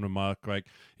things are going amok. Like,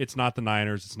 it's not the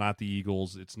Niners. It's not the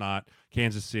Eagles. It's not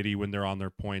Kansas City when they're on their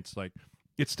points. Like,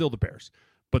 it's still the Bears.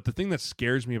 But the thing that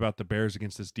scares me about the Bears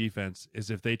against this defense is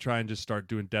if they try and just start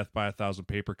doing death by 1,000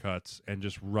 paper cuts and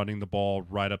just running the ball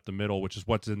right up the middle, which is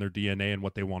what's in their DNA and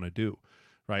what they want to do,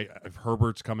 right? If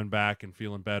Herbert's coming back and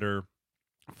feeling better,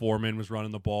 Foreman was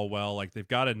running the ball well, like they've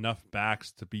got enough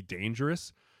backs to be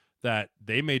dangerous that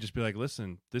they may just be like,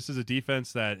 listen, this is a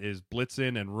defense that is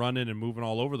blitzing and running and moving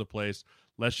all over the place.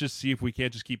 Let's just see if we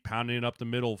can't just keep pounding it up the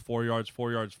middle, 4 yards,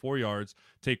 4 yards, 4 yards,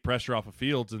 take pressure off of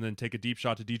Fields, and then take a deep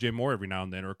shot to DJ Moore every now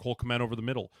and then, or Cole Kmet over the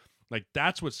middle. Like,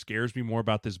 that's what scares me more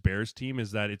about this Bears team,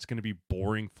 is that it's going to be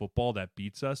boring football that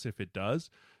beats us if it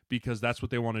does, because that's what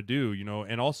they want to do,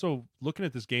 And also, looking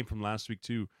at this game from last week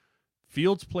too,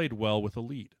 Fields played well with a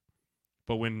lead.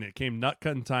 But when it came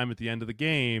nut-cutting time at the end of the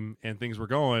game and things were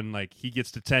going, like, he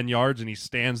gets to 10 yards and he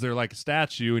stands there like a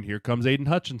statue, and here comes Aiden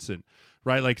Hutchinson,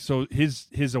 right? Like, so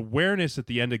his awareness at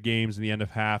the end of games and the end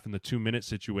of half and the 2-minute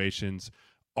situations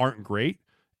aren't great.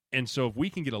 And so if we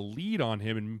can get a lead on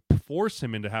him and force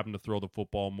him into having to throw the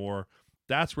football more,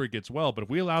 that's where it gets well. But if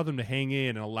we allow them to hang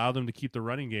in and allow them to keep the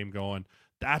running game going,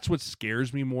 that's what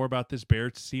scares me more about this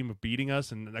Bears team of beating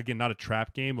us. And again, not a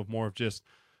trap game, of more of just,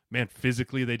 man,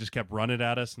 physically they just kept running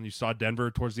at us, and you saw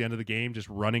Denver towards the end of the game just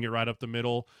running it right up the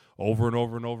middle over and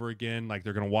over and over again. Like,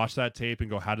 they're going to watch that tape and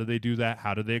go, how did they do that?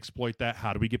 How did they exploit that?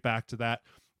 How do we get back to that?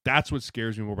 That's what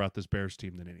scares me more about this Bears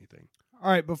team than anything. All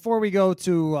right, before we go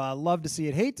to love to see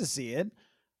it, hate to see it,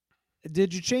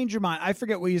 did you change your mind? I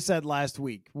forget what you said last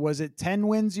week. Was it 10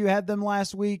 wins you had them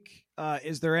last week?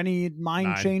 Is there any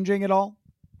mind changing at all?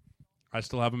 I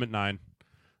still have them at 9.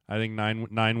 I think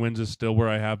nine wins is still where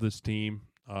I have this team.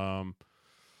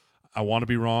 I want to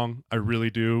be wrong. I really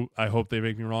do. I hope they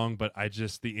make me wrong, but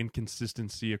the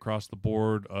inconsistency across the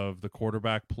board of the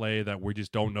quarterback play, that we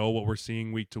just don't know what we're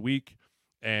seeing week to week,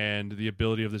 and the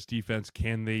ability of this defense.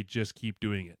 Can they just keep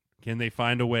doing it? Can they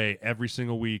find a way every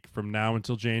single week from now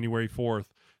until January 4th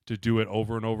to do it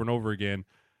over and over and over again?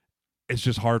 It's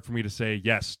just hard for me to say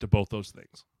yes to both those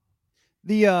things.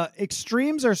 The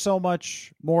extremes are so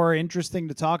much more interesting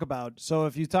to talk about. So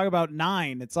if you talk about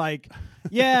 9, it's like,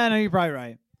 yeah, no, you're probably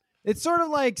right. It's sort of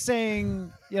like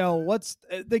saying,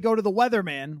 they go to the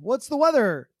weatherman. What's the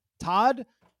weather, Todd?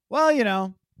 Well,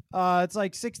 it's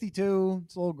like 62.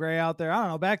 It's a little gray out there. I don't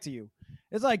know. Back to you.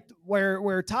 It's like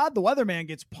where Todd, the weatherman,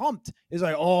 gets pumped. Is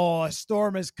like, oh, a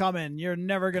storm is coming. You're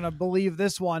never going to believe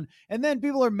this one. And then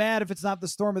people are mad if it's not the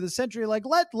storm of the century. Like,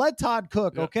 let Todd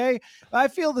cook, okay? I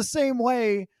feel the same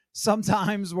way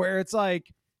sometimes, where it's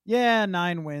like, yeah,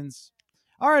 9 wins.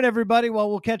 All right, everybody. Well,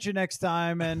 we'll catch you next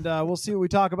time, and we'll see what we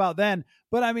talk about then.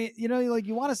 But, I mean, like,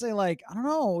 you want to say, like, I don't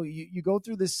know, you go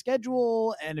through this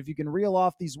schedule, and if you can reel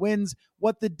off these wins,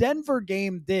 what the Denver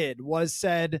game did was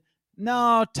said,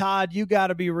 no, Todd, you got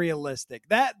to be realistic.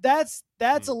 That's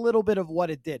a little bit of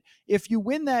what it did. If you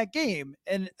win that game,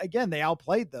 and again, they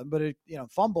outplayed them, but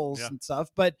fumbles and stuff.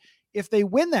 But if they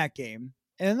win that game,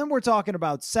 and then we're talking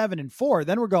about 7-4,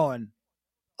 then we're going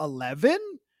 11.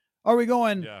 Are we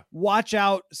going, watch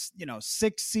out,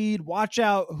 6 seed, watch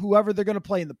out whoever they're going to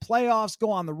play in the playoffs,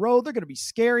 go on the road. They're going to be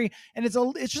scary. And it's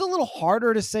just a little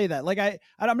harder to say that. Like,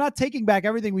 I'm not taking back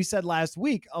everything we said last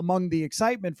week among the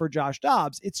excitement for Josh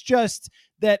Dobbs. It's just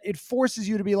that it forces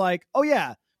you to be like, oh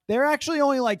yeah, they're actually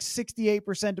only like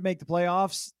 68% to make the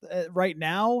playoffs right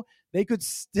now. They could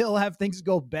still have things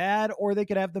go bad, or they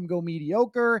could have them go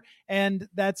mediocre. And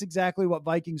that's exactly what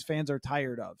Vikings fans are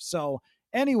tired of. So,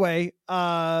 anyway,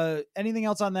 anything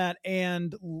else on that?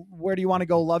 And where do you want to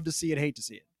go? Love to see it, hate to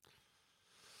see it.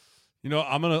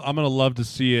 I'm gonna love to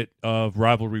see it of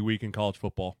rivalry week in college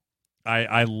football.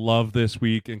 I love this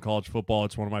week in college football.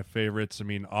 It's one of my favorites. I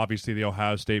mean, obviously the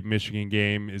Ohio State-Michigan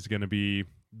game is going to be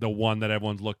the one that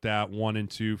everyone's looked at, 1 and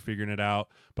 2, figuring it out.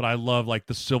 But I love, like,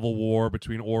 the Civil War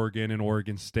between Oregon and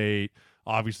Oregon State.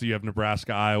 Obviously, you have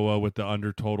Nebraska, Iowa, with the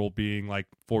under total being like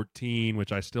 14,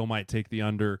 which I still might take the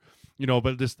under.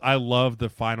 But I love the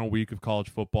final week of college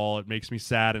football. It makes me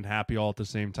sad and happy all at the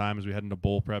same time as we head into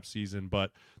bowl prep season.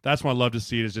 But that's what I love to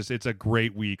see. It's a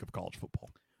great week of college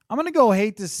football. I'm going to go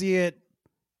hate to see it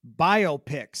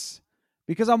biopics,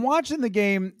 because I'm watching the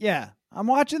game. Yeah, I'm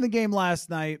watching the game last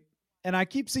night, and I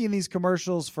keep seeing these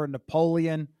commercials for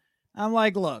Napoleon. I'm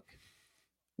like, look,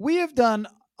 we have done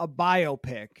a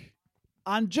biopic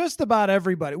on just about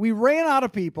everybody. We ran out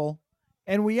of people,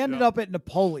 and we ended up at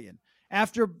Napoleon.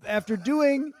 After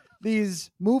doing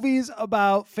these movies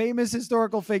about famous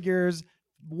historical figures,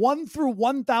 1 through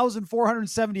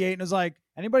 1,478, and it's like,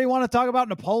 anybody want to talk about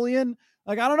Napoleon?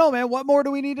 Like, I don't know, man. What more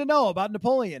do we need to know about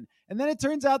Napoleon? And then it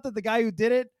turns out that the guy who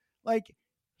did it, like,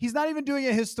 he's not even doing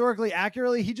it historically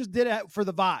accurately. He just did it for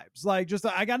the vibes. Like, just,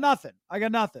 I got nothing.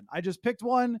 I just picked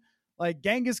one. Like,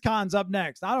 Genghis Khan's up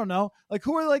next. I don't know. Like,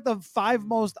 who are like the 5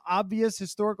 most obvious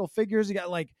historical figures? You got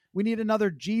like, we need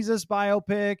another Jesus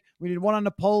biopic. We need one on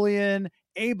Napoleon,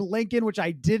 Abe Lincoln, which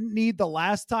I didn't need the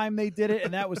last time they did it.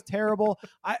 And that was terrible.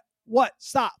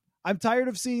 Stop. I'm tired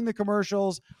of seeing the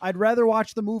commercials. I'd rather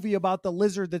watch the movie about the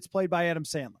lizard that's played by Adam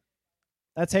Sandler.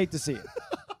 That's hate to see it.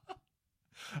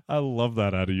 I love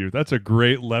that out of you. That's a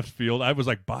great left field. I was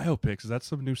like, biopics, is that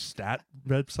some new stat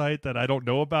website that I don't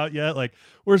know about yet? Like,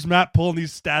 where's Matt pulling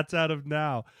these stats out of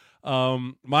now?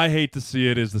 My hate to see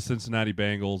it is the Cincinnati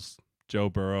Bengals, Joe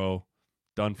Burrow,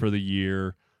 done for the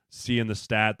year, seeing the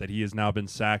stat that he has now been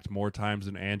sacked more times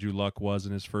than Andrew Luck was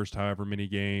in his first however many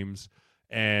games.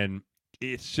 And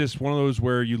it's just one of those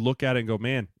where you look at it and go,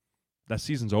 man, that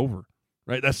season's over.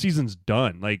 Right, that season's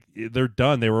done. Like, they're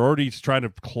done. They were already trying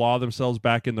to claw themselves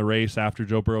back in the race after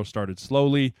Joe Burrow started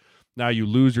slowly. Now you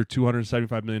lose your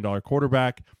 $275 million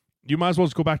quarterback. You might as well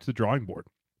just go back to the drawing board.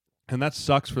 And that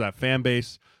sucks for that fan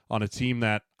base on a team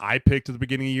that I picked at the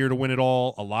beginning of the year to win it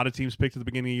all. A lot of teams picked at the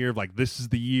beginning of the year, like, this is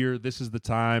the year, this is the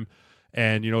time.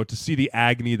 And, to see the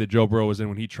agony that Joe Burrow was in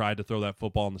when he tried to throw that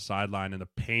football on the sideline and the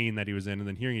pain that he was in, and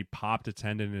then hearing he popped a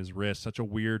tendon in his wrist, such a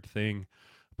weird thing.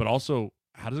 But also,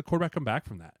 how does a quarterback come back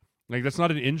from that? Like, that's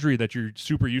not an injury that you're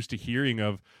super used to hearing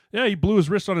of. Yeah, he blew his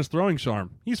wrist on his throwing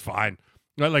arm. He's fine.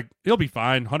 Like, he'll be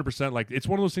fine, 100%. Like, it's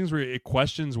one of those things where it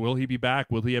questions, will he be back?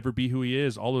 Will he ever be who he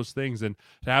is? All those things. And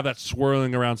to have that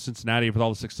swirling around Cincinnati with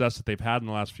all the success that they've had in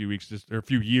the last few weeks, or a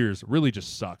few years, really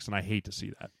just sucks. And I hate to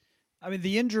see that. I mean,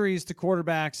 the injuries to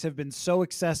quarterbacks have been so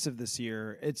excessive this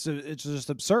year. It's just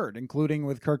absurd, including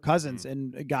with Kirk Cousins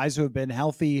and guys who have been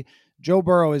healthy. Joe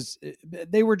Burrow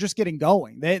they were just getting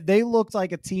going. They looked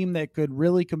like a team that could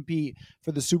really compete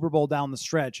for the Super Bowl down the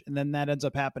stretch. And then that ends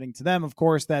up happening to them. Of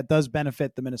course, that does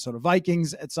benefit the Minnesota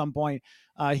Vikings at some point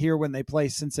here when they play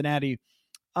Cincinnati.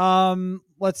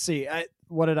 Let's see.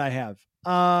 What did I have?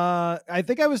 I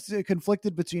think I was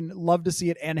conflicted between love to see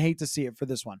it and hate to see it for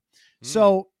this one.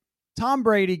 So Tom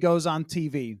Brady goes on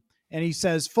TV and he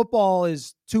says football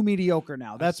is too mediocre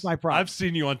now. That's my problem. I've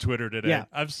seen you on Twitter today. Yeah.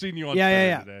 I've seen you on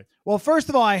Twitter today. Well, first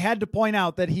of all, I had to point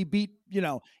out that he beat,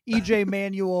 EJ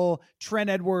Manuel, Trent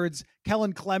Edwards,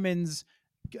 Kellen Clemens,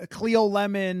 Cleo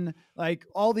Lemon, like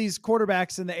all these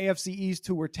quarterbacks in the AFC East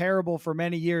who were terrible for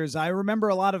many years. I remember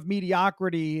a lot of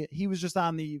mediocrity. He was just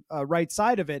on the right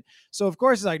side of it. So, of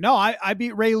course, he's like, no, I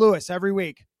beat Ray Lewis every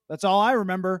week. That's all I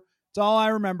remember.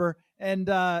 And,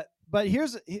 but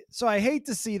so I hate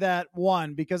to see that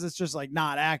one because it's just like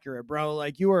not accurate, bro.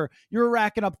 Like you were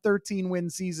racking up 13 win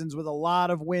seasons with a lot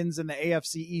of wins in the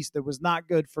AFC East. That was not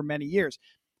good for many years.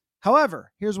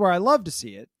 However, here's where I love to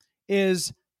see it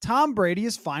is Tom Brady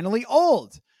is finally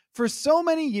old. For so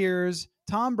many years,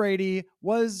 Tom Brady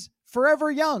was forever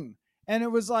young. And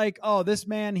it was like, oh, this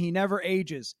man, he never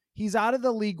ages. He's out of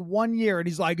the league 1 year and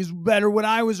he's like, it's better when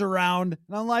I was around.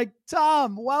 And I'm like,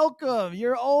 Tom, welcome.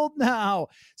 You're old now.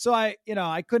 So I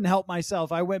couldn't help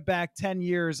myself. I went back 10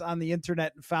 years on the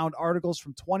internet and found articles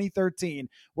from 2013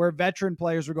 where veteran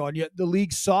players were going, yeah, the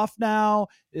league's soft now.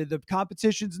 The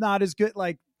competition's not as good.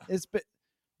 Like this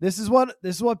is what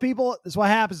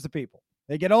happens to people.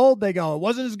 They get old. They go, it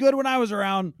wasn't as good when I was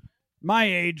around my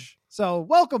age. So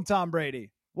welcome, Tom Brady.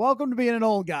 Welcome to being an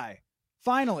old guy.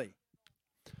 Finally.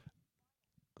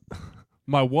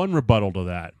 My one rebuttal to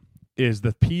that is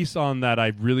the piece on that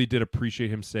I really did appreciate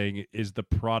him saying is the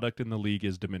product in the league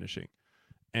is diminishing.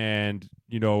 And,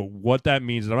 what that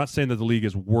means, and I'm not saying that the league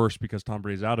is worse because Tom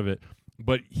Brady's out of it,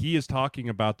 but he is talking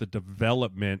about the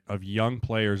development of young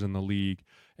players in the league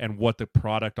and what the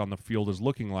product on the field is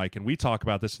looking like. And we talk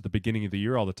about this at the beginning of the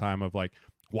year all the time of like,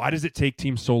 why does it take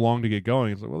teams so long to get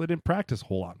going? It's like, well, they didn't practice a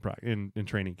whole lot in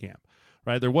training camp,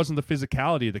 right? There wasn't the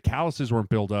physicality. The calluses weren't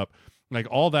built up. Like,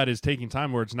 all that is taking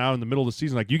time where it's now in the middle of the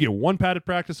season. Like, you get one padded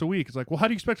practice a week. It's like, well, how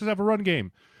do you expect us to have a run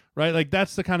game, right? Like,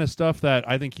 that's the kind of stuff that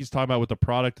I think he's talking about with the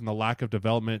product and the lack of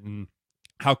development and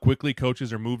how quickly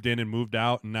coaches are moved in and moved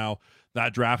out. And now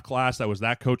that draft class that was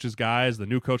that coach's guys, the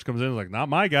new coach comes in and is like, not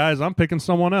my guys, I'm picking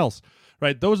someone else,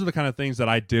 right? Those are the kind of things that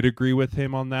I did agree with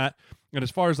him on that. And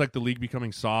as far as like the league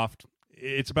becoming soft,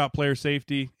 it's about player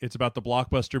safety. It's about the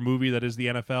blockbuster movie that is the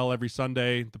NFL every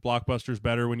Sunday. The blockbuster's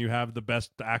better when you have the best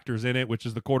actors in it, which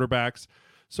is the quarterbacks.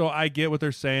 So I get what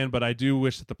they're saying, but I do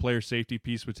wish that the player safety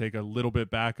piece would take a little bit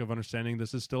back of understanding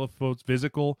this is still a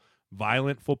physical,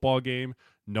 violent football game.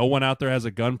 No one out there has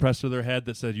a gun pressed to their head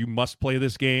that says you must play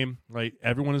this game, right?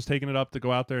 Everyone is taking it up to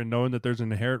go out there and knowing that there's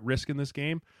an inherent risk in this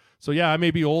game. So, yeah, I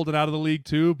may be old and out of the league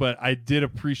too, but I did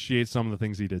appreciate some of the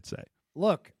things he did say.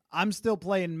 Look, I'm still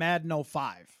playing Madden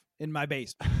 05 in my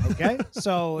basement, okay?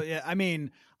 So, I mean,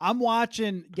 I'm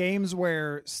watching games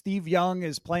where Steve Young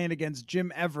is playing against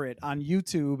Jim Everett on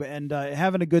YouTube and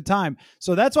having a good time.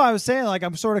 So that's why I was saying, like,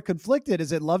 I'm sort of conflicted.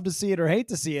 Is it love to see it or hate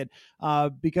to see it?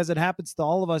 Because it happens to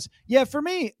all of us. Yeah, for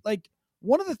me, like,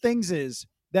 one of the things is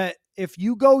that if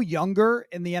you go younger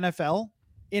in the NFL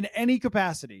in any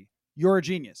capacity, you're a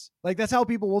genius. Like, that's how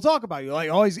people will talk about you. Like,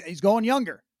 oh, he's going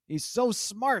younger. He's so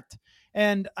smart.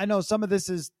 And I know some of this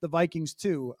is the Vikings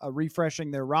too,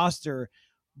 refreshing their roster.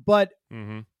 But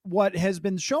what has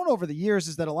been shown over the years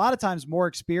is that a lot of times more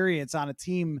experience on a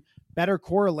team better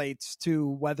correlates to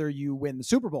whether you win the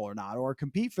Super Bowl or not, or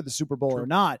compete for the Super Bowl or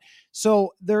not.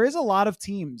 So there is a lot of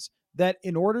teams that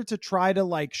in order to try to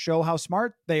like show how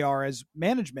smart they are as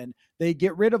management, they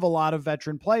get rid of a lot of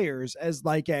veteran players as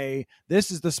like this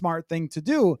is the smart thing to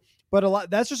do. But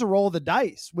that's just a roll of the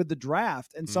dice with the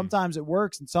draft. And sometimes it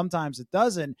works and sometimes it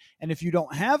doesn't. And if you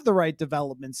don't have the right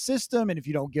development system and if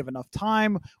you don't give enough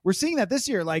time, we're seeing that this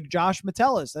year, like Josh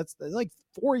Metellus, that's like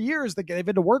 4 years that they've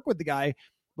had to work with the guy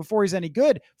before he's any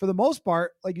good. For the most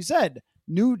part, like you said,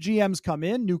 new GMs come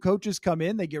in, new coaches come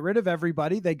in, they get rid of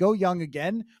everybody, they go young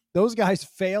again. Those guys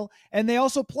fail and they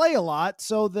also play a lot.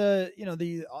 So the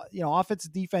offense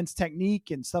defense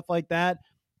technique and stuff like that,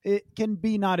 it can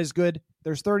be not as good.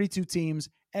 There's 32 teams,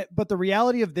 but the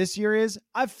reality of this year is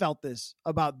I've felt this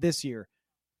about this year,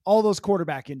 all those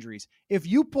quarterback injuries. If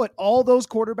you put all those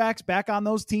quarterbacks back on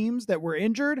those teams that were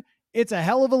injured, it's a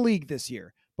hell of a league this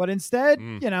year. But instead,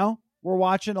 we're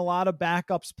watching a lot of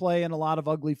backups play and a lot of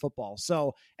ugly football.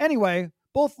 So anyway,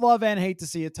 both love and hate to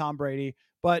see it, Tom Brady,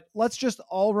 but let's just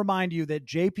all remind you that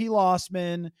JP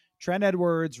Lossman, Trent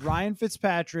Edwards, Ryan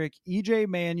Fitzpatrick, EJ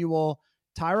Manuel,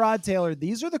 Tyrod Taylor,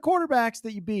 these are the quarterbacks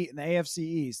that you beat in the AFC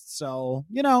East. So,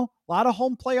 a lot of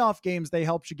home playoff games they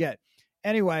helped you get.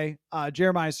 Anyway,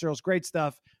 Jeremiah Searles, great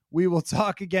stuff. We will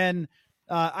talk again.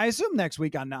 I assume next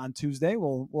week on Tuesday.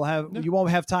 You won't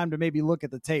have time to maybe look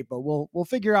at the tape, but we'll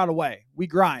figure out a way. We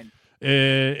grind.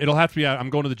 It'll have to be.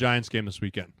 I'm going to the Giants game this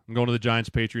weekend. I'm going to the Giants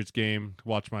Patriots game to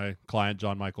watch my client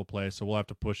John Michael play. So we'll have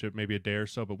to push it maybe a day or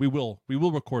so, but we will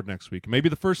record next week. Maybe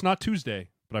the first, not Tuesday.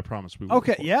 But I promise we will.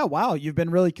 Okay. Record. Yeah. Wow. You've been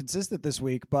really consistent this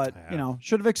week, but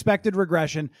should have expected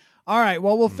regression. All right.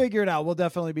 Well, we'll figure it out. We'll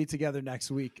definitely be together next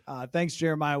week. Thanks,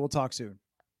 Jeremiah. We'll talk soon.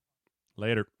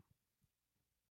 Later.